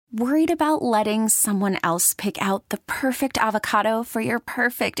Worried about letting someone else pick out the perfect avocado for your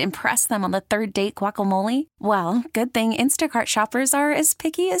perfect impress them on the third date guacamole? Well, good thing Instacart shoppers are as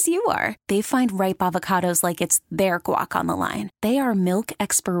picky as you are. They find ripe avocados like it's their guac on the line. They are milk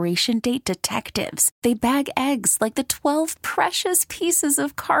expiration date detectives. They bag eggs like the 12 precious pieces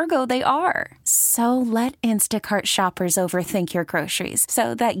of cargo they are. So let Instacart shoppers overthink your groceries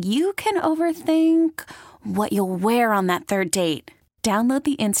so that you can overthink what you'll wear on that third date. Download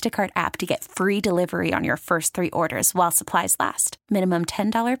the Instacart app to get free delivery on your first 3 orders while supplies last. Minimum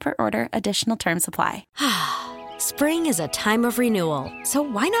 $10 per order. Additional terms apply. Spring is a time of renewal, so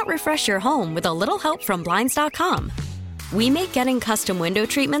why not refresh your home with a little help from Blinds.com? We make getting custom window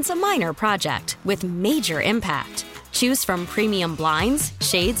treatments a minor project with major impact. Choose from premium blinds,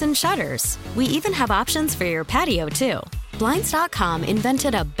 shades, and shutters. We even have options for your patio, too. Blinds.com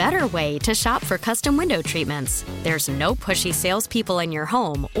invented a better way to shop for custom window treatments. There's no pushy salespeople in your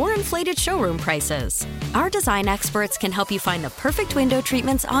home or inflated showroom prices. Our design experts can help you find the perfect window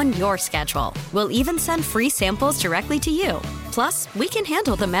treatments on your schedule. We'll even send free samples directly to you. Plus, we can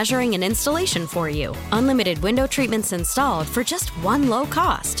handle the measuring and installation for you. Unlimited window treatments installed for just one low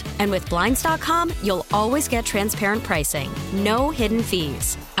cost. And with Blinds.com, you'll always get transparent pricing. No hidden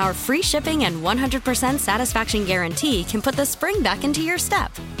fees. Our free shipping and 100% satisfaction guarantee can put the spring back into your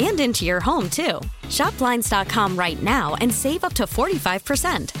step and into your home, too. Shop Blinds.com right now and save up to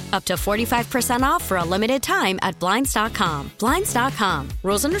 45%. Up to 45% off for a limited time at Blinds.com. Blinds.com.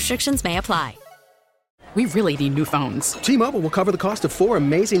 Rules and restrictions may apply. We really need new phones. T-Mobile will cover the cost of 4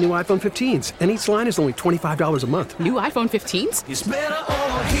 amazing new iPhone 15s, and each line is only $25 a month. New iPhone 15s? It's better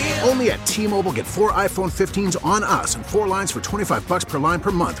over here. Only at T-Mobile, get 4 iPhone 15s on us and 4 lines for $25 per line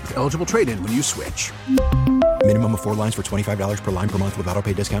per month with eligible trade-in when you switch. Minimum of 4 lines for $25 per line per month with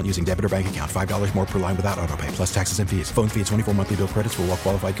autopay discount using debit or bank account. $5 more per line without autopay, plus taxes and fees. Phone fee at 24 monthly bill credits for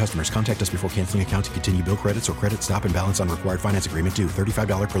well-qualified customers. Contact us before canceling account to continue bill credits or credit stop and balance on required finance agreement due.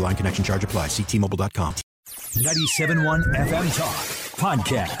 $35 per line connection charge applies. See T-Mobile.com. 97.1 FM Talk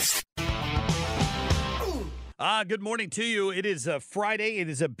Podcast. Good morning to you. It is a Friday. It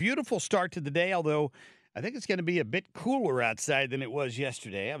is a beautiful start to the day, although I think it's going to be a bit cooler outside than it was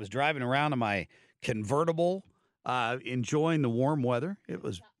yesterday. I was driving around in my convertible, enjoying the warm weather. It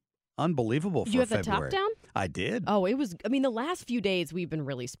was unbelievable for You have February. the top down? I did. Oh, it was, the last few days we've been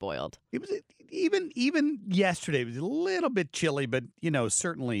really spoiled. It was even yesterday. It was a little bit chilly, but,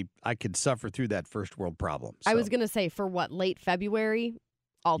 certainly I could suffer through that first world problem. So. I was going to say, for late February,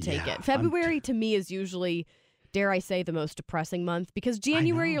 I'll take it. February to me is usually, dare I say, the most depressing month because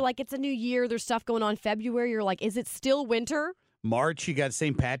January, you're like, it's a new year. There's stuff going on. February, you're like, is it still winter? March, you got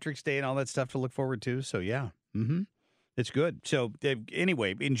St. Patrick's Day and all that stuff to look forward to. So, yeah. Mm-hmm. It's good. So,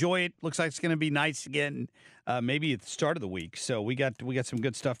 anyway, enjoy it. Looks like it's going to be nice again, maybe at the start of the week. So, we got some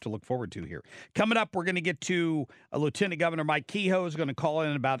good stuff to look forward to here. Coming up, we're going to get to Lieutenant Governor Mike Kehoe is going to call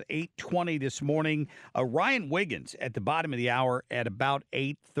in about 8:20 this morning. Ryan Wiggins at the bottom of the hour at about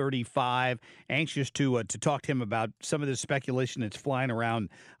 8:35. Anxious to talk to him about some of the speculation that's flying around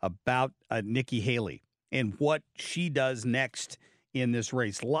about Nikki Haley and what she does next in this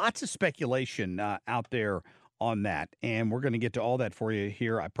race. Lots of speculation out there on that, and we're going to get to all that for you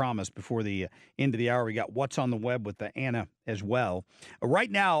here, I promise, before the end of the hour. We got What's on the Web with Anna as well. Right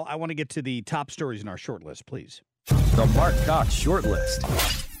now, I want to get to the top stories in our short list, please. The Marc Cox Short List.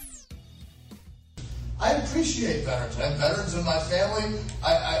 I appreciate veterans. I have veterans in my family.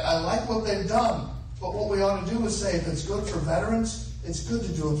 I like what they've done. But what we ought to do is say, if it's good for veterans, it's good to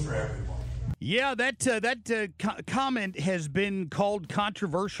do it for everyone. Yeah, that comment has been called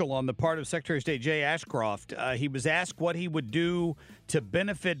controversial on the part of Secretary of State Jay Ashcroft. He was asked what he would do to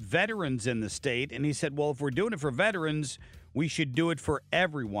benefit veterans in the state, and he said, well, if we're doing it for veterans, we should do it for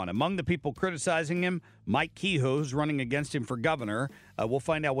everyone. Among the people criticizing him, Mike Kehoe, who's running against him for governor. We'll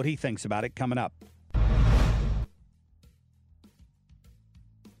find out what he thinks about it coming up.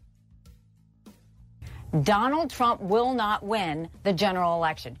 Donald Trump will not win the general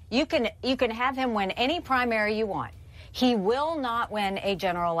election. You can have him win any primary you want. He will not win a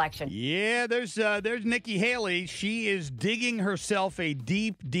general election. Yeah, there's Nikki Haley. She is digging herself a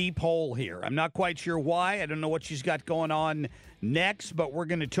deep, deep hole here. I'm not quite sure why. I don't know what she's got going on next, but we're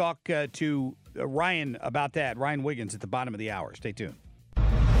going to talk to Ryan about that. Ryan Wiggins at the bottom of the hour. Stay tuned.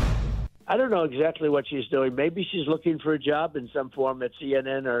 I don't know exactly what she's doing. Maybe she's looking for a job in some form at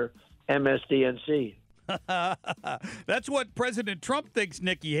CNN or MSDNC. That's what President Trump thinks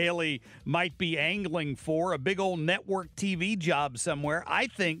Nikki Haley might be angling for, a big old network TV job somewhere. I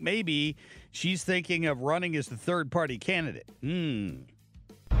think maybe she's thinking of running as the third-party candidate.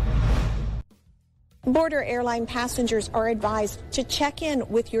 Border airline passengers are advised to check in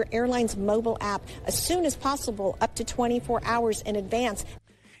with your airline's mobile app as soon as possible, up to 24 hours in advance.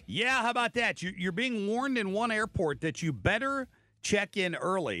 Yeah, how about that? You're being warned in one airport that you better check in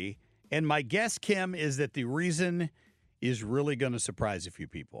early. And my guess, Kim, is that the reason is really going to surprise a few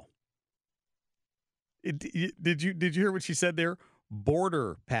people. Did you hear what she said there?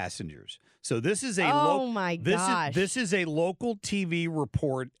 Border passengers. So this is a this is a local TV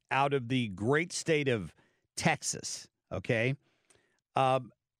report out of the great state of Texas. Okay,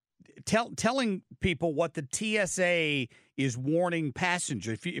 telling people what the TSA is warning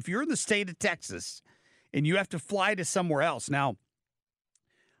passengers. If you're in the state of Texas and you have to fly to somewhere else, now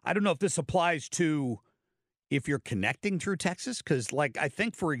I don't know if this applies to if you're connecting through Texas, because, like, I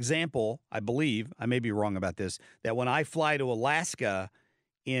think, for example, I believe, I may be wrong about this, that when I fly to Alaska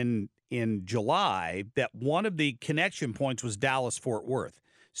in July, that one of the connection points was Dallas-Fort Worth.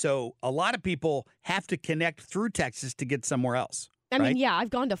 So a lot of people have to connect through Texas to get somewhere else. I mean, yeah, I've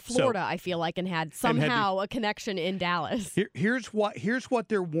gone to Florida, I feel like, and had somehow a connection in Dallas. Here's what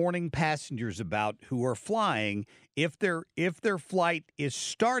they're warning passengers about who are flying if their flight is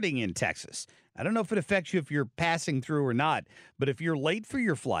starting in Texas. I don't know if it affects you if you're passing through or not, but if you're late for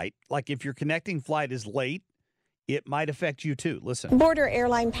your flight, like if your connecting flight is late, it might affect you too. Listen. Border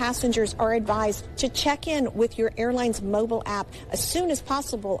airline passengers are advised to check in with your airline's mobile app as soon as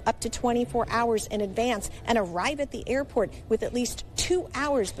possible, up to 24 hours in advance, and arrive at the airport with at least 2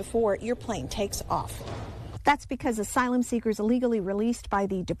 hours before your plane takes off. That's because asylum seekers illegally released by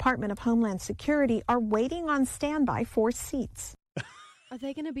the Department of Homeland Security are waiting on standby for seats. Are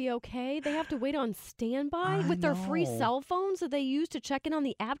they going to be okay? They have to wait on standby with their free cell phones that they use to check in on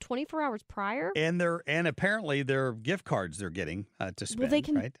the app 24 hours prior? And apparently their gift cards they're getting to spend,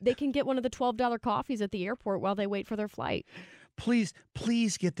 they can get one of the $12 coffees at the airport while they wait for their flight. Please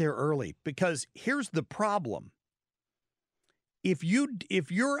get there early, because here's the problem. If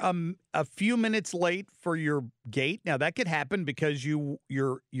you're a few minutes late for your gate, now that could happen because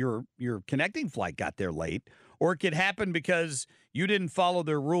your connecting flight got there late, or it could happen because you didn't follow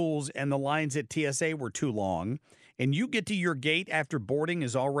their rules and the lines at TSA were too long, and you get to your gate after boarding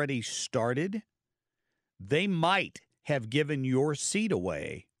is already started, they might have given your seat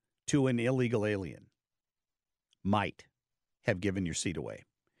away to an illegal alien. Might have given your seat away.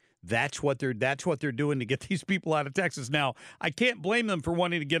 That's what they're doing to get these people out of Texas. Now, I can't blame them for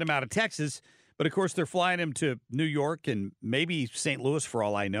wanting to get them out of Texas, but of course they're flying them to New York and maybe St. Louis for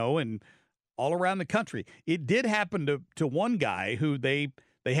all I know, and all around the country. It did happen to one guy who they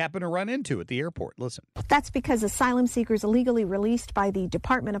happened to run into at the airport. Listen. That's because asylum seekers illegally released by the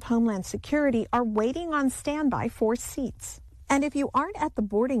Department of Homeland Security are waiting on standby for seats. And if you aren't at the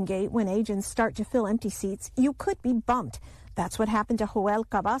boarding gate when agents start to fill empty seats, you could be bumped. That's what happened to Joel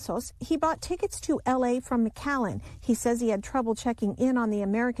Cavazos. He bought tickets to L.A. from McAllen. He says he had trouble checking in on the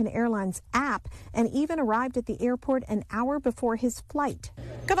American Airlines app and even arrived at the airport an hour before his flight.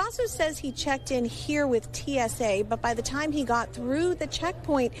 Cavazos says he checked in here with TSA, but by the time he got through the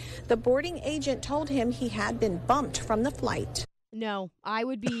checkpoint, the boarding agent told him he had been bumped from the flight. No, I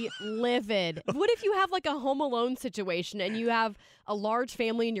would be livid. What if you have like a Home Alone situation and you have a large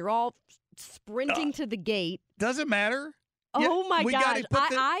family and you're all sprinting to the gate? Doesn't matter. Oh, my gosh.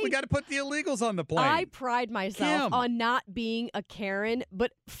 We got to put the illegals on the plane. I pride myself on not being a Karen,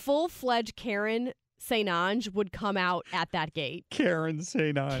 but full-fledged Karen St. Ange would come out at that gate. Karen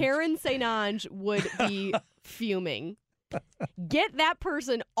St. Ange. Karen St. Ange would be fuming. Get that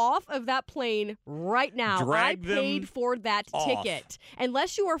person off of that plane right now. I paid for that ticket.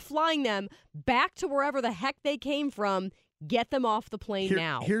 Unless you are flying them back to wherever the heck they came from, get them off the plane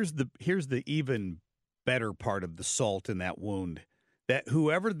now. Here's the even better part of the salt in that wound, that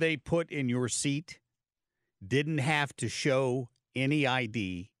whoever they put in your seat didn't have to show any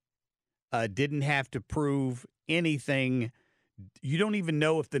ID, didn't have to prove anything. You don't even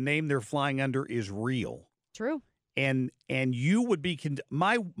know if the name they're flying under is real. True. And you would be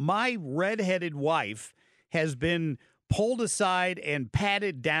my redheaded wife has been pulled aside and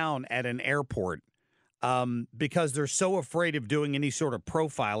patted down at an airport because they're so afraid of doing any sort of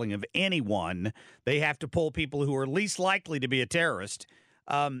profiling of anyone. They have to pull people who are least likely to be a terrorist.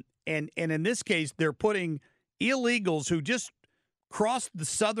 And in this case, they're putting illegals who just crossed the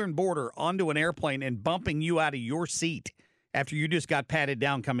southern border onto an airplane and bumping you out of your seat after you just got patted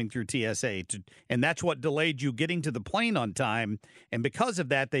down coming through TSA. And that's what delayed you getting to the plane on time. And because of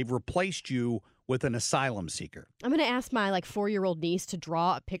that, they've replaced you with an asylum seeker. I'm going to ask my 4-year-old niece to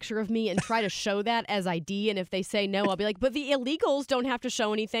draw a picture of me and try to show that as ID. And if they say no, I'll be like, but the illegals don't have to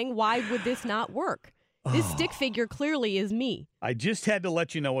show anything. Why would this not work? This stick figure clearly is me. I just had to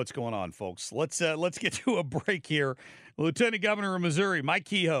let you know what's going on, folks. Let's get to a break here. Lieutenant Governor of Missouri, Mike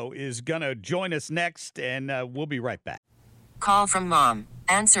Kehoe, is going to join us next, and we'll be right back. Call from mom.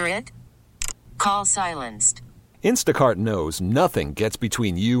 Answer it. Call silenced. Instacart knows nothing gets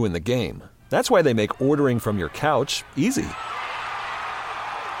between you and the game. That's why they make ordering from your couch easy.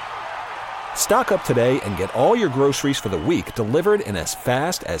 Stock up today and get all your groceries for the week delivered in as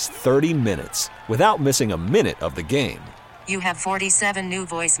fast as 30 minutes without missing a minute of the game. You have 47 new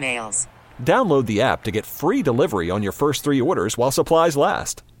voicemails. Download the app to get free delivery on your first 3 orders while supplies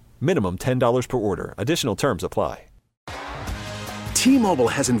last. Minimum $10 per order. Additional terms apply. T-Mobile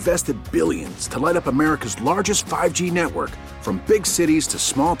has invested billions to light up America's largest 5G network, from big cities to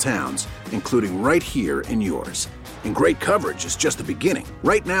small towns, including right here in yours. And great coverage is just the beginning.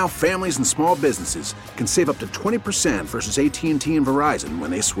 Right now, families and small businesses can save up to 20% versus AT&T and Verizon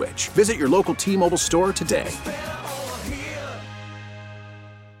when they switch. Visit your local T-Mobile store today.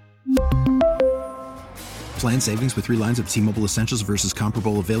 Plan savings with 3 lines of T-Mobile Essentials versus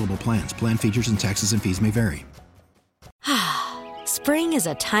comparable available plans. Plan features and taxes and fees may vary. Spring is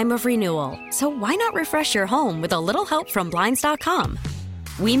a time of renewal, so why not refresh your home with a little help from Blinds.com?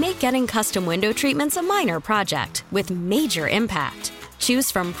 We make getting custom window treatments a minor project with major impact. Choose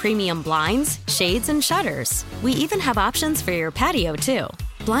from premium blinds, shades, and shutters. We even have options for your patio, too.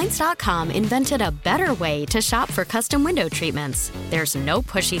 Blinds.com invented a better way to shop for custom window treatments. There's no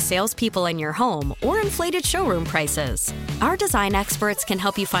pushy salespeople in your home or inflated showroom prices. Our design experts can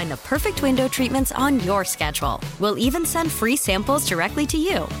help you find the perfect window treatments on your schedule. We'll even send free samples directly to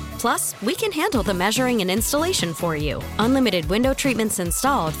you. Plus, we can handle the measuring and installation for you. Unlimited window treatments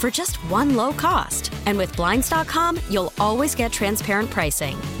installed for just one low cost. And with Blinds.com, you'll always get transparent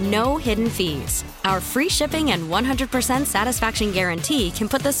pricing. No hidden fees. Our free shipping and 100% satisfaction guarantee can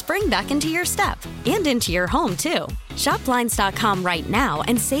put the spring back into your step and into your home, too. Shop Blinds.com right now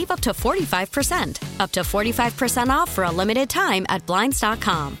and save up to 45%. Up to 45% off for a limited time at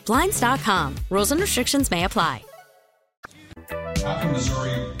Blinds.com. Blinds.com. Rules and restrictions may apply. How can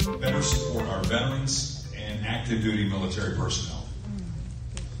Missouri better support our veterans and active duty military personnel?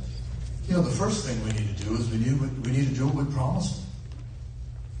 You know, the first thing we need to do is we need to do what we promised them.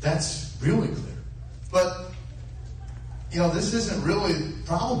 That's really clear. But, you know, this isn't really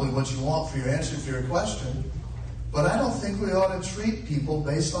probably what you want for your answer to your question, but I don't think we ought to treat people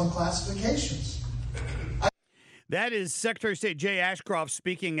based on classifications. That is Secretary of State Jay Ashcroft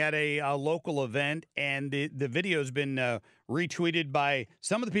speaking at a local event, and the video has been retweeted by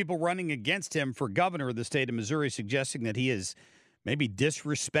some of the people running against him for governor of the state of Missouri, suggesting that he is maybe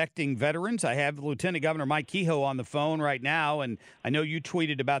disrespecting veterans. I have Lieutenant Governor Mike Kehoe on the phone right now, and I know you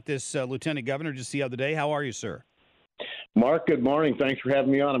tweeted about this, Lieutenant Governor, just the other day. How are you, sir? Mark, good morning. Thanks for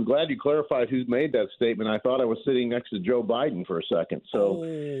having me on. I'm glad you clarified who made that statement. I thought I was sitting next to Joe Biden for a second, so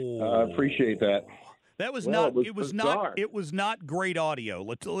I appreciate that. That was It was not great audio.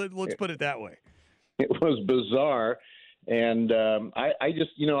 Let's put it that way. It was bizarre, and I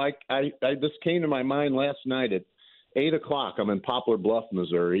just, you know, I this came to my mind last night at 8:00. I'm in Poplar Bluff,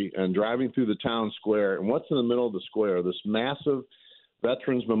 Missouri, and driving through the town square. And what's in the middle of the square? This massive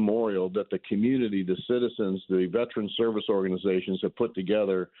Veterans Memorial that the community, the citizens, the veteran service organizations have put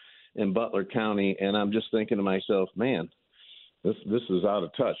together in Butler County. And I'm just thinking to myself, man, this is out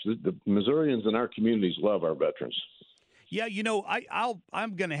of touch. The Missourians in our communities love our veterans. Yeah, you know,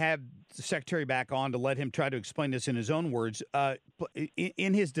 I'm going to have the secretary back on to let him try to explain this in his own words.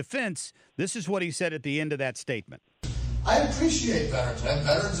 In his defense, this is what he said at the end of that statement. I appreciate veterans. I have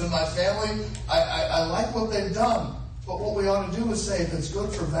veterans in my family. I like what they've done. But what we ought to do is say, if it's good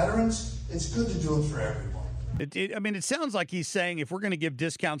for veterans, it's good to do it for everyone. It sounds like he's saying if we're going to give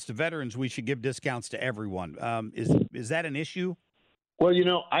discounts to veterans, we should give discounts to everyone. Is that an issue? Well, you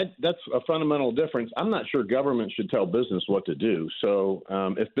know, that's a fundamental difference. I'm not sure government should tell business what to do. So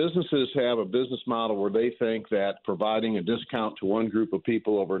if businesses have a business model where they think that providing a discount to one group of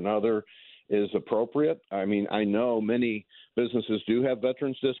people over another is appropriate, I mean, I know many businesses do have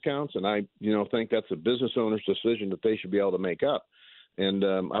veterans discounts, and I, think that's a business owner's decision that they should be able to make up. And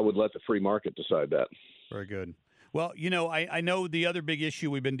I would let the free market decide that. Very good. Well, I know the other big issue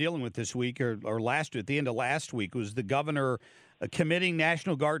we've been dealing with this week or at the end of last week was the governor committing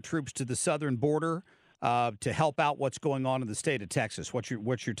National Guard troops to the southern border to help out what's going on in the state of Texas. What's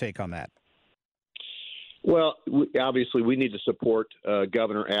your take on that? Well, obviously, we need to support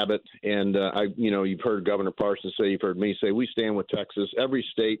Governor Abbott, and you've heard Governor Parsons say, you've heard me say, we stand with Texas. Every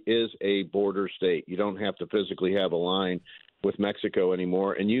state is a border state. You don't have to physically have a line with Mexico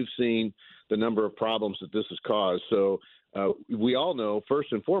anymore, and you've seen the number of problems that this has caused. So we all know,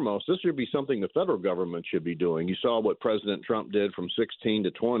 first and foremost, this should be something the federal government should be doing. You saw what President Trump did from 16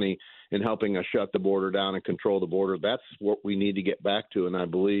 to 20 in helping us shut the border down and control the border. That's what we need to get back to, and I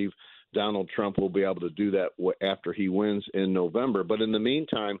believe Donald Trump will be able to do that after he wins in November. But in the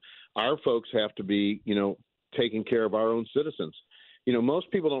meantime, our folks have to be, taking care of our own citizens.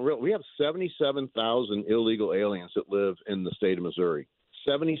 Most people don't realize we have 77,000 illegal aliens that live in the state of Missouri.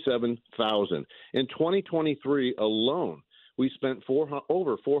 77,000. In 2023 alone, we spent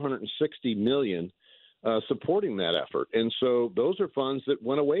over $460 million supporting that effort. And so those are funds that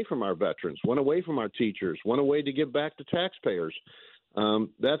went away from our veterans, went away from our teachers, went away to give back to taxpayers.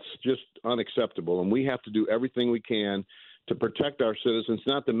 That's just unacceptable. And we have to do everything we can to protect our citizens,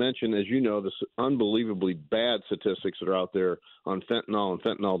 not to mention, as you know, the unbelievably bad statistics that are out there on fentanyl and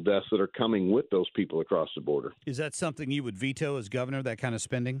fentanyl deaths that are coming with those people across the border. Is that something you would veto as governor, that kind of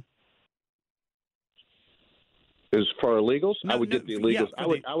spending? As for illegals, No, I would get the illegals.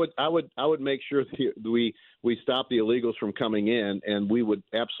 yeah, I would make sure that we stop the illegals from coming in, and we would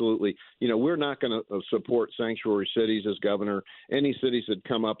absolutely, we're not going to support sanctuary cities as governor. Any cities that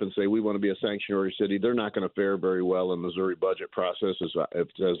come up and say we want to be a sanctuary city, they're not going to fare very well in the Missouri budget process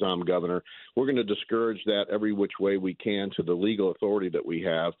as I'm governor. We're going to discourage that every which way we can to the legal authority that we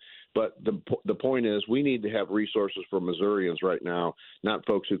have. But the point is, we need to have resources for Missourians right now, not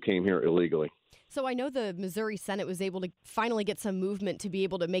folks who came here illegally. So I know the Missouri Senate was able to finally get some movement to be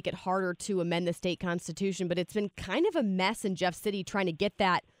able to make it harder to amend the state constitution, but it's been kind of a mess in Jeff City trying to get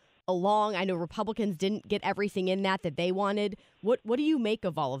that along. I know Republicans didn't get everything in that they wanted. What do you make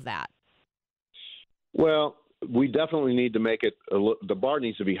of all of that? Well, we definitely need to make it the bar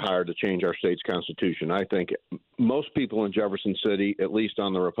needs to be higher to change our state's constitution. I think most people in Jefferson City, at least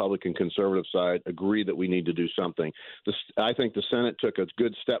on the Republican conservative side, agree that we need to do something. I think the Senate took a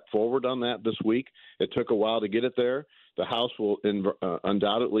good step forward on that this week. It took a while to get it there. The House will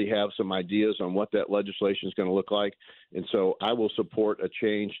undoubtedly have some ideas on what that legislation is going to look like, and so I will support a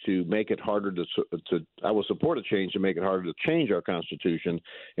change to make it harder I will support a change to make it harder to change our Constitution,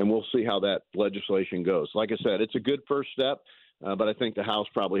 and we'll see how that legislation goes. Like I said, it's a good first step, but I think the House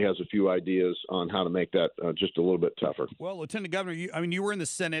probably has a few ideas on how to make that just a little bit tougher. Well, Lieutenant Governor, you were in the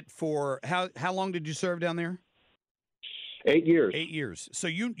Senate for how long did you serve down there? 8 years. 8 years. So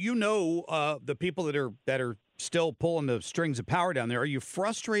you know the people that are still pulling the strings of power down there. Are you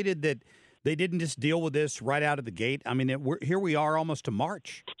frustrated that they didn't just deal with this right out of the gate? I mean, here we are almost to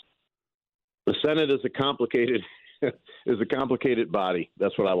March. The Senate is a complicated body.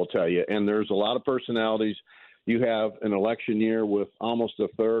 That's what I will tell you. And there's a lot of personalities. You have an election year with almost a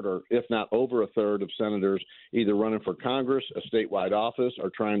third, or if not over a third, of senators either running for Congress, a statewide office,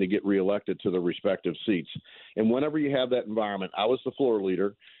 or trying to get reelected to the respective seats. And whenever you have that environment, I was the floor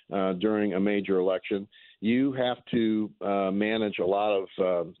leader during a major election. You have to manage a lot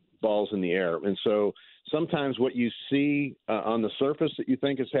of balls in the air. And so sometimes what you see on the surface that you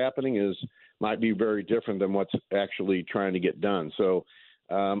think is happening might be very different than what's actually trying to get done. So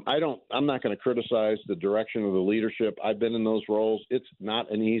I'm not going to criticize the direction of the leadership. I've been in those roles. It's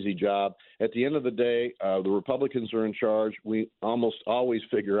not an easy job. At the end of the day, the Republicans are in charge. We almost always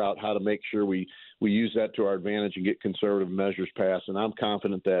figure out how to make sure we use that to our advantage and get conservative measures passed. And I'm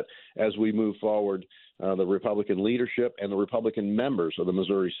confident that as we move forward, the Republican leadership and the Republican members of the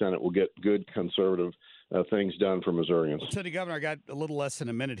Missouri Senate will get good conservative things done for Missourians. Lieutenant Governor, I got a little less than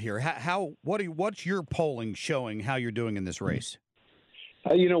a minute here. What's your polling showing how you're doing in this race?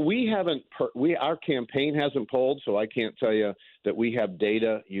 Our campaign hasn't polled, so I can't tell you that we have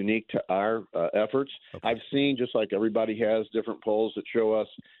data unique to our efforts. Okay. I've seen, just like everybody has, different polls that show us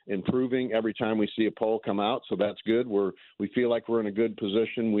improving every time we see a poll come out, so that's good. We feel like we're in a good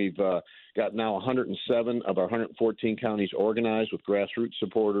position. We've got now 107 of our 114 counties organized with grassroots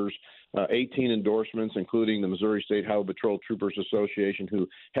supporters, 18 endorsements, including the Missouri State Highway Patrol Troopers Association, who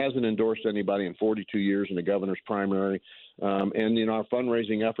hasn't endorsed anybody in 42 years in a governor's primary. And in our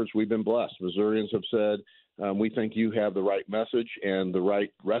fundraising efforts, we've been blessed. Missourians have said, we think you have the right message and the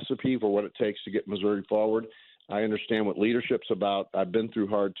right recipe for what it takes to get Missouri forward. I understand what leadership's about. I've been through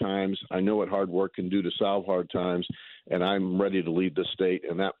hard times. I know what hard work can do to solve hard times, and I'm ready to lead the state,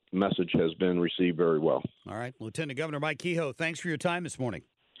 and that message has been received very well. All right. Lieutenant Governor Mike Kehoe, thanks for your time this morning.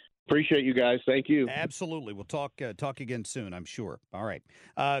 Appreciate you guys. Thank you. Absolutely. We'll talk again soon, I'm sure. All right.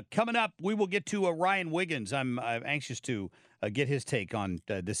 Coming up, we will get to Ryan Wiggins. I'm anxious to get his take on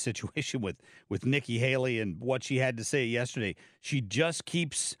this situation with Nikki Haley and what she had to say yesterday. She just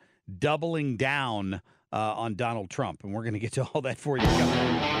keeps doubling down on Donald Trump, and we're going to get to all that for you.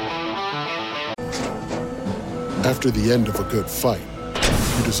 After the end of a good fight,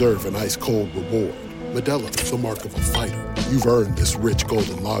 you deserve an ice-cold reward. Modelo is the mark of a fighter. You've earned this rich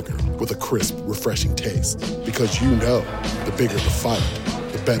golden lager with a crisp, refreshing taste. Because you know, the bigger the fight,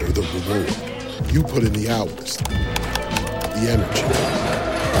 the better the reward. You put in the hours, the energy,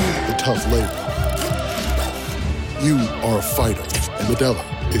 the tough labor. You are a fighter, and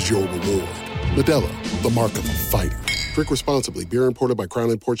Modelo is your reward. Modelo, the mark of a fighter. Drink responsibly. Beer imported by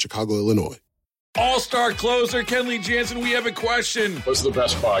Crown Imports, Chicago, Illinois. All-star closer Kenley Jansen, we have a question. What's the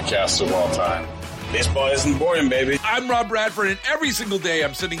best podcast of all time? Baseball isn't boring, baby. I'm Rob Bradford, and every single day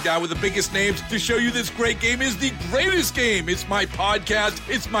I'm sitting down with the biggest names to show you this great game is the greatest game. It's my podcast.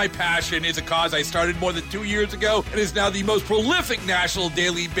 It's my passion. It's a cause I started more than 2 years ago and is now the most prolific national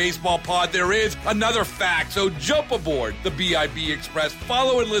daily baseball pod there is. Another fact, so jump aboard the BIB Express.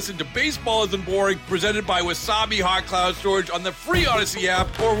 Follow and listen to Baseball Isn't Boring, presented by Wasabi Hot Cloud Storage on the free Odyssey app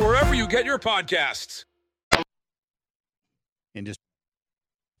or wherever you get your podcasts. And just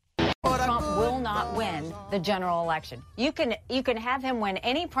Trump will not win the general election. You can have him win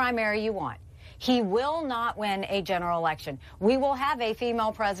any primary you want. He will not win a general election. We will have a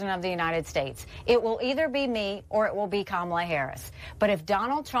female president of the United States. It will either be me or it will be Kamala Harris. But if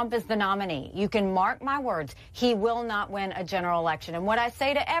Donald Trump is the nominee, you can mark my words, he will not win a general election. And what I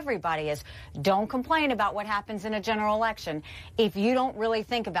say to everybody is, don't complain about what happens in a general election if you don't really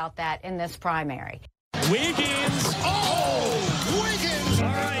think about that in this primary. Wiggins. Oh, Wiggins. All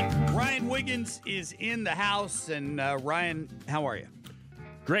right. Ryan Wiggins is in the house. And Ryan, how are you?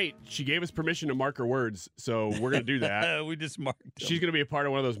 Great. She gave us permission to mark her words, so we're going to do that. We just marked them. She's going to be a part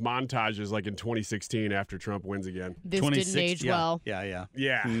of one of those montages like in 2016 after Trump wins again. This didn't age well. Yeah,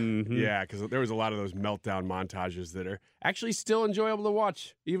 Mm-hmm. yeah, because there was a lot of those meltdown montages that are actually still enjoyable to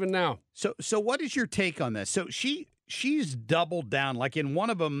watch, even now. So what is your take on this? So she's doubled down. Like in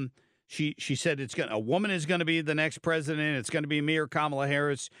one of them, She said a woman is going to be the next president. It's going to be me or Kamala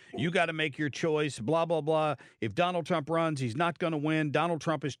Harris. You got to make your choice, blah, blah, blah. If Donald Trump runs, he's not going to win. Donald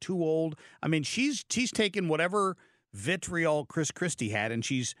Trump is too old. I mean, she's taken whatever vitriol Chris Christie had, and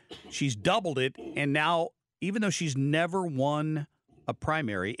she's doubled it. And now, even though she's never won a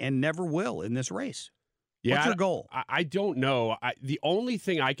primary and never will in this race, what's her goal? I don't know. The only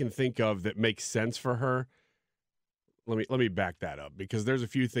thing I can think of that makes sense for her, Let me back that up, because there's a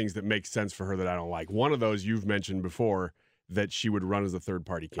few things that make sense for her that I don't like. One of those you've mentioned before, that she would run as a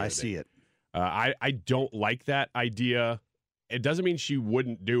third-party candidate. I see it. I don't like that idea. It doesn't mean she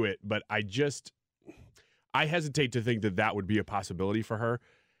wouldn't do it, but I hesitate to think that would be a possibility for her.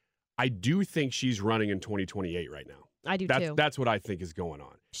 I do think she's running in 2028 right now. I do too. That's what I think is going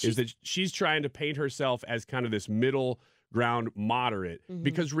on, is that she's trying to paint herself as kind of this middle ground moderate,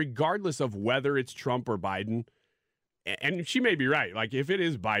 because regardless of whether it's Trump or Biden, and she may be right. Like, if it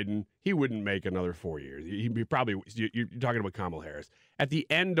is Biden, he wouldn't make another 4 years. He'd probably, you're talking about Kamala Harris. At the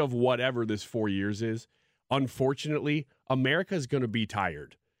end of whatever this 4 years is, unfortunately, America is going to be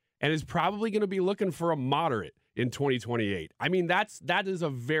tired and is probably going to be looking for a moderate in 2028. I mean, that is a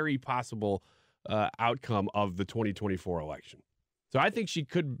very possible outcome of the 2024 election. So I think she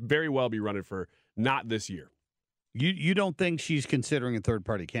could very well be running for not this year. You don't think she's considering a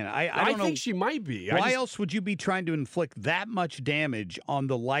third-party candidate? I don't know. think she might be. Why else would you be trying to inflict that much damage on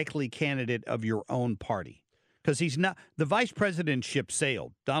the likely candidate of your own party? Because he's not. The vice president ship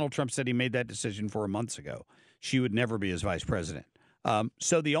sailed. Donald Trump said he made that decision 4 months ago. She would never be his vice president.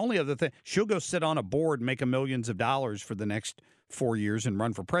 So the only other thing, she'll go sit on a board, make millions of dollars for the next 4 years and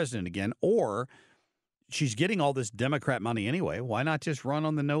run for president again, or she's getting all this Democrat money anyway. Why not just run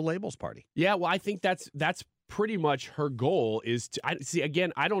on the no labels party? Yeah, well, I think that's pretty much her goal is to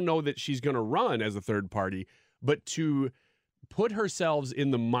I don't know that she's going to run as a third party, but to put herself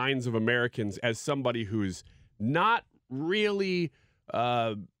in the minds of Americans as somebody who's not really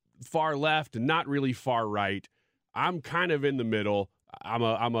far left and not really far right. I'm kind of in the middle. I'm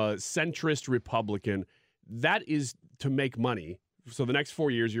a centrist Republican. That is to make money. So the next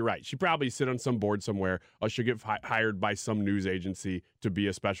 4 years, you're right. She'd probably sit on some board somewhere, or she'll get hired by some news agency to be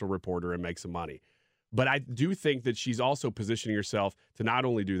a special reporter and make some money. But I do think that she's also positioning herself to not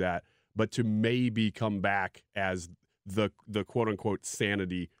only do that, but to maybe come back as the quote-unquote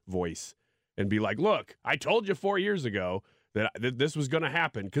sanity voice and be like, look, I told you 4 years ago that this was going to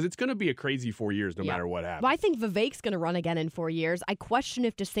happen, because it's going to be a crazy 4 years no matter what happens. Well, I think Vivek's going to run again in 4 years. I question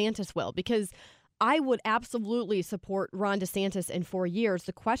if DeSantis will, because I would absolutely support Ron DeSantis in 4 years.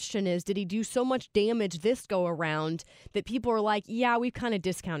 The question is, did he do so much damage this go around that people are like, yeah, we've kind of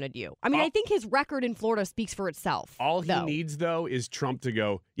discounted you? I mean, I think his record in Florida speaks for itself. All he needs, though, is Trump to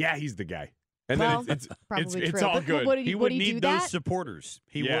go, yeah, he's the guy. And Well, then probably it's true. all But good. what did He what would did he need do those that? supporters.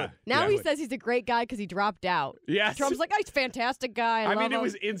 He Yeah. would. Now Yeah. he says he's a great guy because he dropped out. Yes. Trump's like, oh, he's a fantastic guy. I I love mean, it him.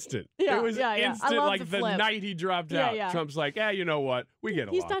 was instant. Yeah, it was yeah. I instant, love like the flip. night he dropped Yeah, out. yeah. Trump's like, you know what? We get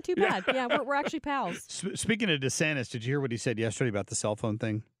along. He's not too bad. Yeah, we're actually pals. Speaking of DeSantis, did you hear what he said yesterday about the cell phone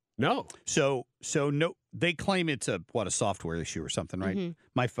thing? No. So no, they claim it's a software issue or something, right? Mhm.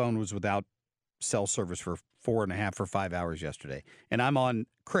 My phone was without cell service for 4.5 or 5 hours yesterday, and I'm on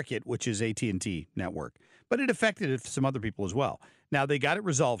Cricket, which is AT&T network, but it affected some other people as well. Now they got it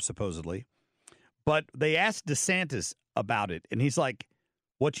resolved supposedly, but they asked DeSantis about it, and he's like,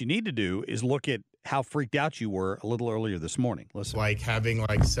 "What you need to do is look at how freaked out you were a little earlier this morning." Listen, like having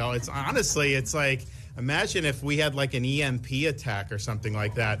like cell. It's honestly, it's like imagine if we had like an EMP attack or something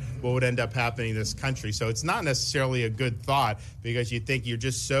like that. What would end up happening in this country? So it's not necessarily a good thought because you think you're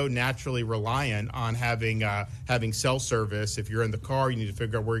just so naturally reliant on having cell service. If you're in the car, you need to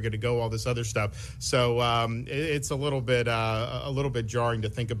figure out where you're going to go. All this other stuff. So it's a little bit jarring to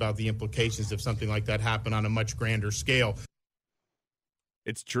think about the implications if something like that happened on a much grander scale.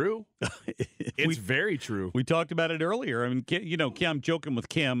 It's true. It's very true. We talked about it earlier. I mean, I'm joking with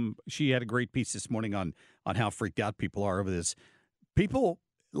Kim. She had a great piece this morning on how freaked out people are over this. People,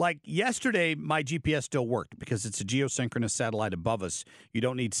 like yesterday, my GPS still worked because it's a geosynchronous satellite above us. You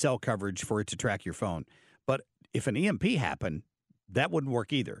don't need cell coverage for it to track your phone. But if an EMP happened, that wouldn't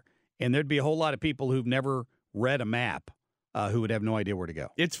work either. And there'd be a whole lot of people who've never read a map who would have no idea where to go.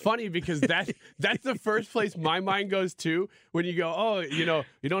 It's funny because that's the first place my mind goes to when you go, oh, you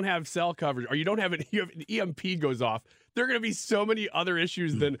don't have cell coverage or you have an EMP goes off. There are going to be so many other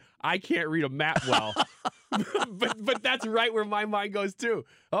issues than I can't read a map well. but that's right where my mind goes too.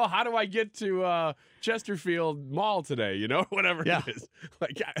 Oh, how do I get to Chesterfield Mall today? Whatever it is.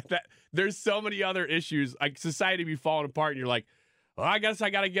 Like that. There's so many other issues. Like society be falling apart, and you're like, well, I guess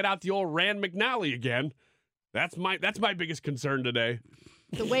I got to get out the old Rand McNally again. That's my biggest concern today.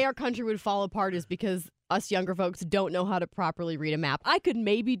 The way our country would fall apart is because us younger folks don't know how to properly read a map. I could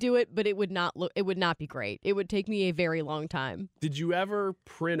maybe do it, but it would not be great. It would take me a very long time. Did you ever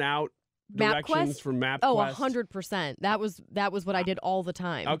print out directions from MapQuest? Oh, 100%. That was what I did all the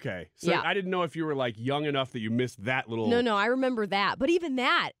time. Okay. So yeah. I didn't know if you were like young enough that you missed that little. No, I remember that. But even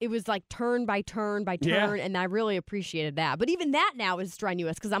that, it was like turn by turn by turn, and I really appreciated that. But even that now is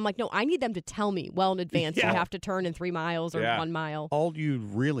strenuous because I'm like, no, I need them to tell me well in advance. You have to turn in 3 miles or 1 mile. All you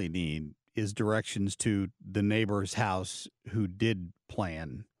really need is directions to the neighbor's house who did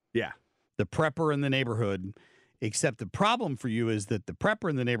plan. Yeah. The prepper in the neighborhood. Except the problem for you is that the prepper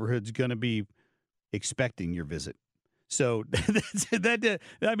in the neighborhood is going to be expecting your visit. So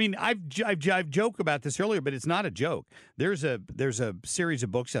I mean, I've joked about this earlier, but it's not a joke. There's a series of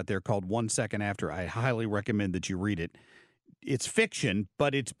books out there called 1 Second After. I highly recommend that you read it. It's fiction,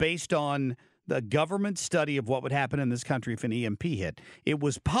 but it's based on the government study of what would happen in this country if an EMP hit. It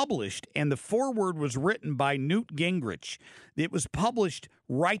was published, and the foreword was written by Newt Gingrich. It was published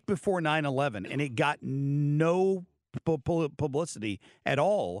right before 9/11, and it got no publicity at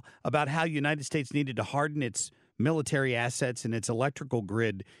all about how the United States needed to harden its military assets and its electrical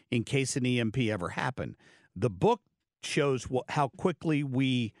grid in case an EMP ever happened. The book shows how quickly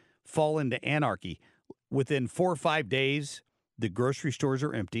we fall into anarchy. Within 4 or 5 days, the grocery stores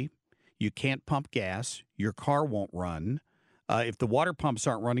are empty. You can't pump gas. Your car won't run. If the water pumps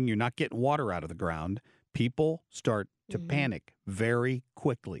aren't running, you're not getting water out of the ground. People start to panic very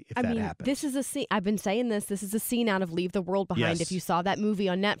quickly if that happens. This is a scene. I've been saying this. This is a scene out of Leave the World Behind. Yes. If you saw that movie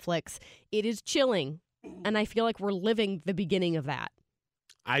on Netflix, it is chilling. And I feel like we're living the beginning of that.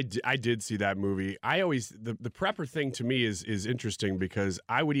 I did see that movie. I always the prepper thing to me is interesting because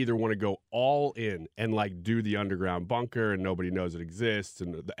I would either want to go all in and like do the underground bunker and nobody knows it exists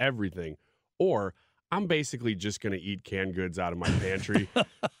and everything, or I'm basically just going to eat canned goods out of my pantry,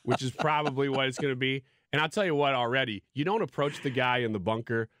 which is probably what it's going to be. And I'll tell you what already, you don't approach the guy in the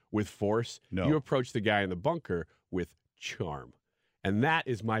bunker with force. No. You approach the guy in the bunker with charm. And that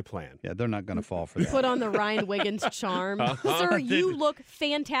is my plan. Yeah, they're not going to fall for that. Put on the Ryan Wiggins charm. Sir, you look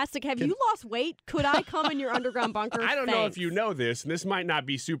fantastic. Have you lost weight? Could I come in your underground bunker? I don't know if you know this, and this might not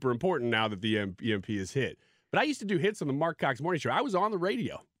be super important now that the EMP is hit, but I used to do hits on the Marc Cox Morning Show. I was on the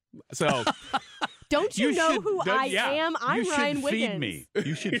radio. So Don't you know who I am? I'm Ryan You should Wiggins. feed me.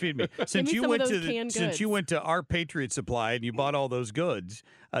 You should feed me. Give me some of those canned Since you goods. went to Our Patriot Supply and you bought all those goods,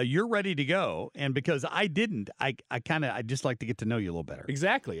 you're ready to go. And because I didn't, I just like to get to know you a little better.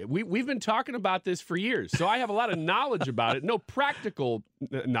 Exactly. We've been talking about this for years, so I have a lot of knowledge about it. No practical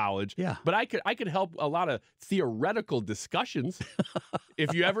knowledge, but I could help a lot of theoretical discussions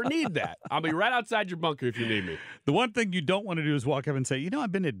if you ever need that. I'll be right outside your bunker if you need me. The one thing you don't want to do is walk up and say,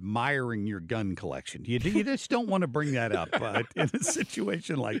 I've been admiring your gun collection. You just don't want to bring that up in a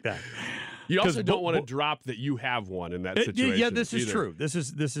situation like that. You also don't want to drop that you have one in that situation. Yeah, this is either. true. This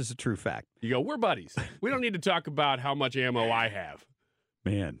is a true fact. You go, we're buddies. We don't need to talk about how much ammo I have.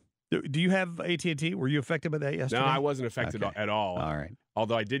 Man. Do you have AT&T? Were you affected by that yesterday? No, I wasn't affected at all. All right.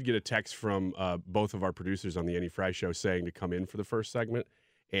 Although I did get a text from both of our producers on the Annie Fry Show saying to come in for the first segment,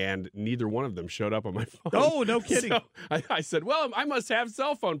 and neither one of them showed up on my phone. Oh, no kidding. So I said, well, I must have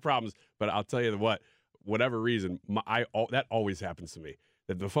cell phone problems. But I'll tell you what, whatever reason, that always happens to me,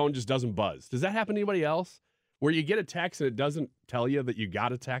 that the phone just doesn't buzz. Does that happen to anybody else? Where you get a text and it doesn't tell you that you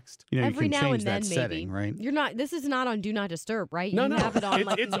got a text? Every you can now change and then, that maybe. setting, right? You're not. This is not on Do Not Disturb, right? No, you no. have it on.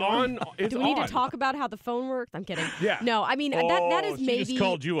 It's on. It's Do we need on. to talk about how the phone works? I'm kidding. Yeah. No, I mean that is she maybe. just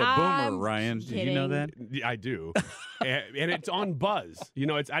called you a boomer, I'm Ryan. Did kidding. you know that? Yeah, I do. and it's on buzz.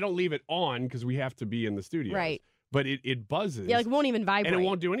 I don't leave it on because we have to be in the studio. Right. But it buzzes. Yeah, like it won't even vibrate. And it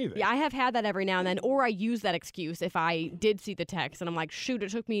won't do anything. Yeah, I have had that every now and then, or I use that excuse if I did see the text and I'm like, shoot,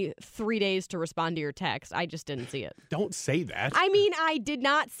 it took me 3 days to respond to your text. I just didn't see it. Don't say that. I mean, I did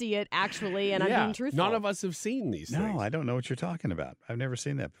not see it, actually, and I'm being truthful. None of us have seen these things. No, I don't know what you're talking about. I've never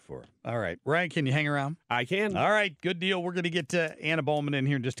seen that before. All right. Ryan, can you hang around? I can. All right. Good deal. We're going to get to Anna Bowman in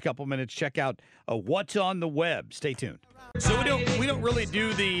here in just a couple minutes. Check out What's on the Web. Stay tuned. So we don't really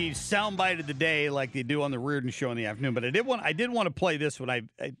do the soundbite of the day like they do on the Reardon Show in the afternoon, but I did want to play this one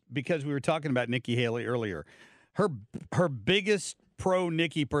because we were talking about Nikki Haley earlier. Her biggest pro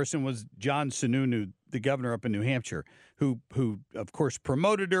Nikki person was John Sununu, the governor up in New Hampshire, who of course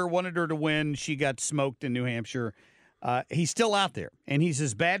promoted her, wanted her to win. She got smoked in New Hampshire. He's still out there, and he's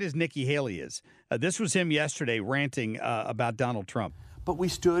as bad as Nikki Haley is. This was him yesterday ranting about Donald Trump. But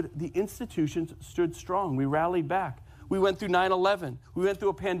the institutions stood strong. We rallied back. We went through 9/11. We went through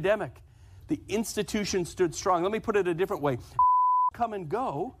a pandemic. The institutions stood strong. Let me put it a different way. Come and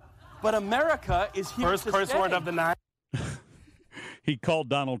go, but America is here First to curse stay. word of the night. He called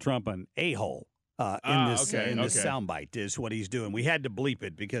Donald Trump an a-hole in this soundbite is what he's doing. We had to bleep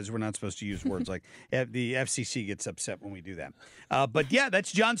it because we're not supposed to use words like the FCC gets upset when we do that. But yeah,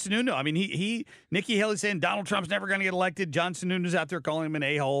 that's John Sununu. I mean, Nikki Haley saying Donald Trump's never going to get elected. John Sununu's out there calling him an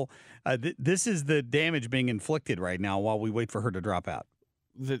a-hole. This is the damage being inflicted right now while we wait for her to drop out.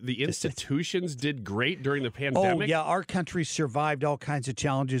 The institutions did great during the pandemic. Oh, yeah, our country survived all kinds of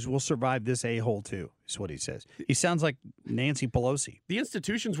challenges. We'll survive this a-hole, too, is what he says. He sounds like Nancy Pelosi. The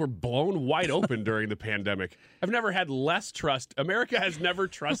institutions were blown wide open during the pandemic. I've never had less trust. America has never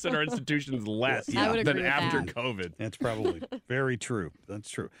trusted our institutions less than after COVID. That's probably very true. That's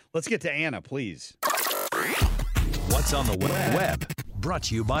true. Let's get to Anna, please. What's on the web? Brought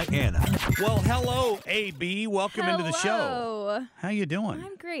to you by Anna. Well, hello, AB. Welcome into the show. Hello. How you doing?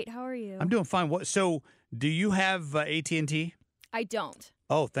 I'm great. How are you? I'm doing fine. So, do you have AT&T? I don't.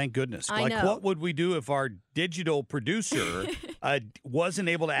 Oh, thank goodness. I know. What would we do if our digital producer wasn't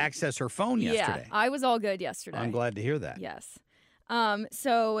able to access her phone yesterday? Yeah, I was all good yesterday. I'm glad to hear that. Yes.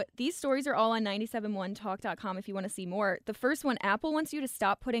 So these stories are all on 971talk.com if you want to see more. The first one, Apple wants you to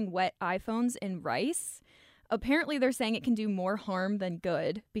stop putting wet iPhones in rice. Apparently, they're saying it can do more harm than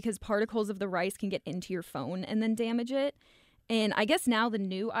good because particles of the rice can get into your phone and then damage it. And I guess now the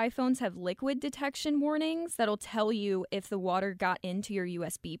new iPhones have liquid detection warnings that'll tell you if the water got into your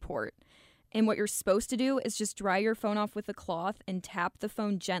USB port. And what you're supposed to do is just dry your phone off with a cloth and tap the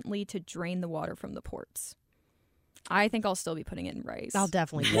phone gently to drain the water from the ports. I think I'll still be putting it in rice. I'll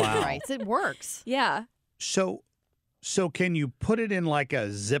definitely put it in rice. It works. Yeah. So can you put it in like a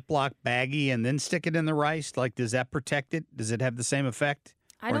Ziploc baggie and then stick it in the rice? Like, does that protect it? Does it have the same effect?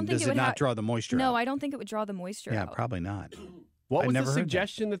 I don't think does it would not draw the moisture out? No, I don't think it would draw the moisture Yeah, out. probably not. What was the never heard that.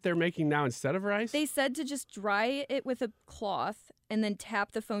 suggestion that they're making now instead of rice? They said to just dry it with a cloth and then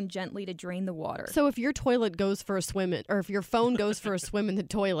tap the phone gently to drain the water. So if your toilet goes for a swim, or if your phone goes for a swim in the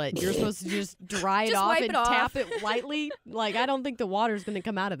toilet, you're supposed to just dry it Just off wipe and it off. tap it lightly? Like, I don't think the water's going to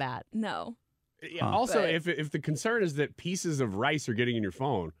come out of that. No. Yeah, also, if the concern is that pieces of rice are getting in your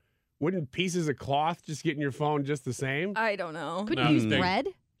phone, wouldn't pieces of cloth just get in your phone just the same? I don't know. Couldn't you use bread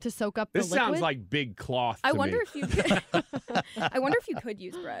to soak up the This liquid? sounds like big cloth to I wonder me. if you could. I wonder if you could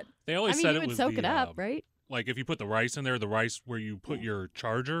use bread. They always I mean, said you it would was soak the, it up, right? Like if you put the rice in there, the rice where you put your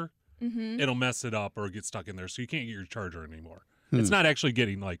charger, it'll mess it up or get stuck in there, so you can't get your charger anymore. It's not actually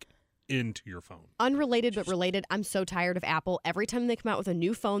getting like into your phone. Unrelated but related, I'm so tired of Apple. Every time they come out with a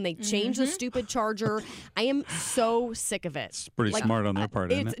new phone, they change the stupid charger. I am so sick of it. It's pretty smart on their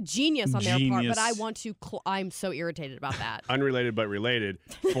part, isn't it? It's genius on their part, but I want to I'm so irritated about that. Unrelated but related,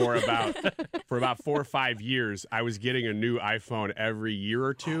 for about 4 or 5 years, I was getting a new iPhone every year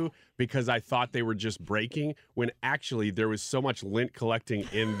or two because I thought they were just breaking, when actually there was so much lint collecting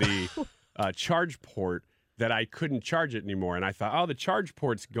in the charge port that I couldn't charge it anymore. And I thought, oh, the charge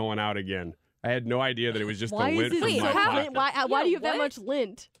port's going out again. I had no idea that it was just the lint from my pocket. Why do you have that much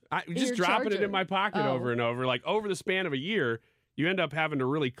lint? Just dropping it in my pocket over and over. Like, over the span of a year, you end up having to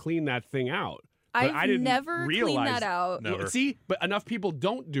really clean that thing out. But I didn't never realize, cleaned that out. Never. See, but enough people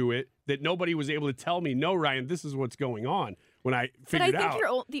don't do it that nobody was able to tell me, no, Ryan, this is what's going on when I figured But I think out.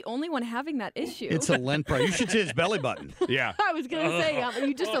 you're the only one having that issue. It's a lint problem. You should see his belly button. Yeah. I was going to say, are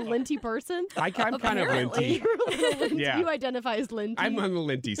you just a linty person? I'm kind of linty. You're a linty. Yeah. You identify as linty. I'm on the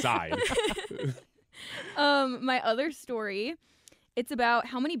linty side. My other story, it's about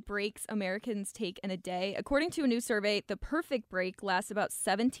how many breaks Americans take in a day. According to a new survey, the perfect break lasts about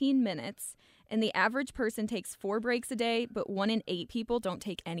 17 minutes, and the average person takes 4 breaks a day, but 1 in 8 people don't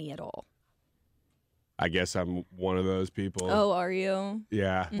take any at all. I guess I'm one of those people. Oh, are you?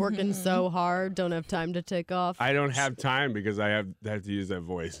 Yeah. Working so hard, don't have time to take off. I don't have time because I have to use that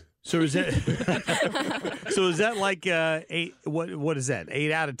voice. So is it? So is that like 8? What is that?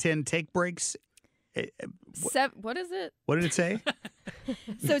 8 out of 10 take breaks? What is it? What did it say?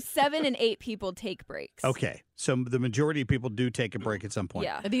 So 7 and 8 people take breaks. Okay, so the majority of people do take a break at some point.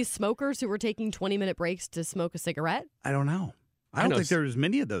 Yeah. Are these smokers who were taking 20-minute breaks to smoke a cigarette? I don't know. I don't think there's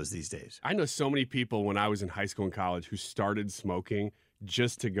many of those these days. I know so many people when I was in high school and college who started smoking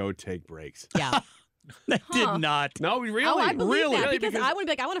just to go take breaks. Yeah. They did not. No, really? Oh, I believe really? that because I would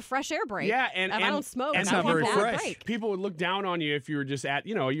be like, I want a fresh air break. Yeah, and if I don't smoke, and I want that break. People would look down on you if you were just at,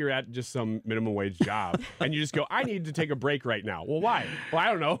 you're at just some minimum wage job, and you just go, I need to take a break right now. Well, why? Well,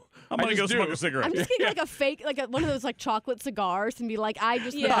 I don't know. I'm gonna go smoke a cigarette. I'm just getting like a fake, like one of those like chocolate cigars, and be like, I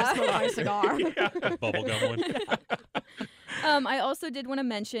just smoke my cigar. Bubblegum one. I also did want to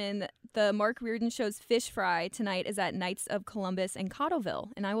mention the Mark Reardon Show's Fish Fry tonight is at Knights of Columbus in Cottleville,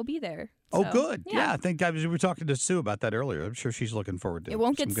 and I will be there. Oh, So, good. Yeah, I think we were talking to Sue about that earlier. I'm sure she's looking forward to it. It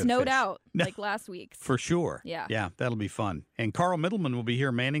won't get some good snowed fish. out like last week's. For sure. Yeah. Yeah, that'll be fun. And Carl Middleman will be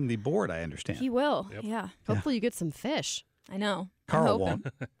here manning the board, I understand. He will. Yeah. Hopefully you get some fish. I know. Carl won't.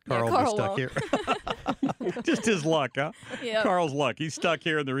 Carl will be stuck here. Just his luck, huh? Yep. Carl's luck. He's stuck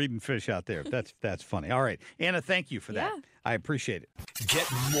here and they're eating fish out there. That's funny. All right. Anna, thank you for that. I appreciate it.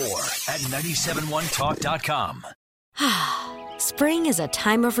 Get more at 971talk.com. Spring is a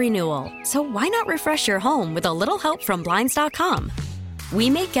time of renewal, so why not refresh your home with a little help from Blinds.com? We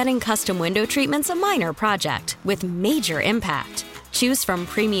make getting custom window treatments a minor project with major impact. Choose from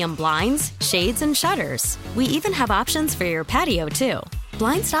premium blinds, shades, and shutters. We even have options for your patio, too.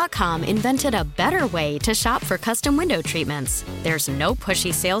 Blinds.com invented a better way to shop for custom window treatments. There's no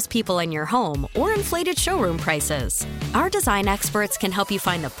pushy salespeople in your home or inflated showroom prices. Our design experts can help you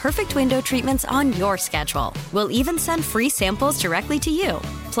find the perfect window treatments on your schedule. We'll even send free samples directly to you.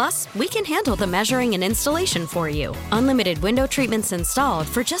 Plus, we can handle the measuring and installation for you. Unlimited window treatments installed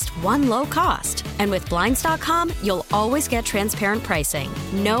for just one low cost. And with Blinds.com, you'll always get transparent pricing.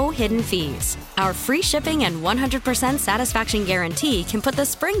 No hidden fees. Our free shipping and 100% satisfaction guarantee can put the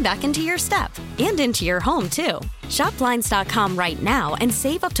spring back into your step and into your home, too. Shop Blinds.com right now and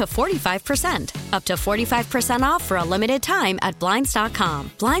save up to 45%. Up to 45% off for a limited time at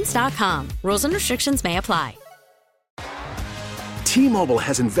Blinds.com. Blinds.com. Rules and restrictions may apply. T-Mobile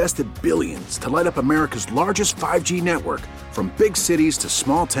has invested billions to light up America's largest 5G network, from big cities to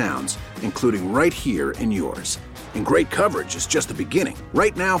small towns, including right here in yours. And great coverage is just the beginning.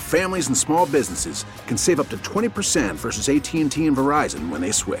 Right now, families and small businesses can save up to 20% versus AT&T and Verizon when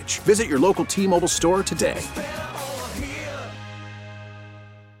they switch. Visit your local T-Mobile store today.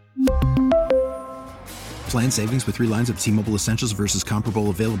 Plan savings with 3 lines of T-Mobile Essentials versus comparable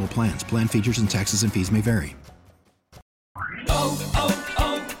available plans. Plan features and taxes and fees may vary.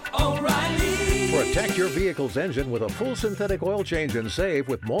 Protect your vehicle's engine with a full synthetic oil change and save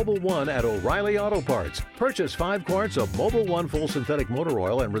with Mobile One at O'Reilly Auto Parts. Purchase 5 quarts of Mobile One full synthetic motor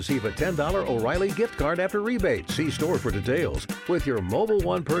oil and receive a $10 O'Reilly gift card after rebate. See store for details. With your Mobile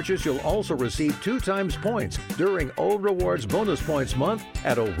One purchase, you'll also receive 2 times points during O Rewards Bonus Points Month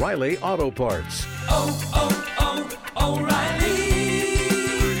at O'Reilly Auto Parts. O'Reilly.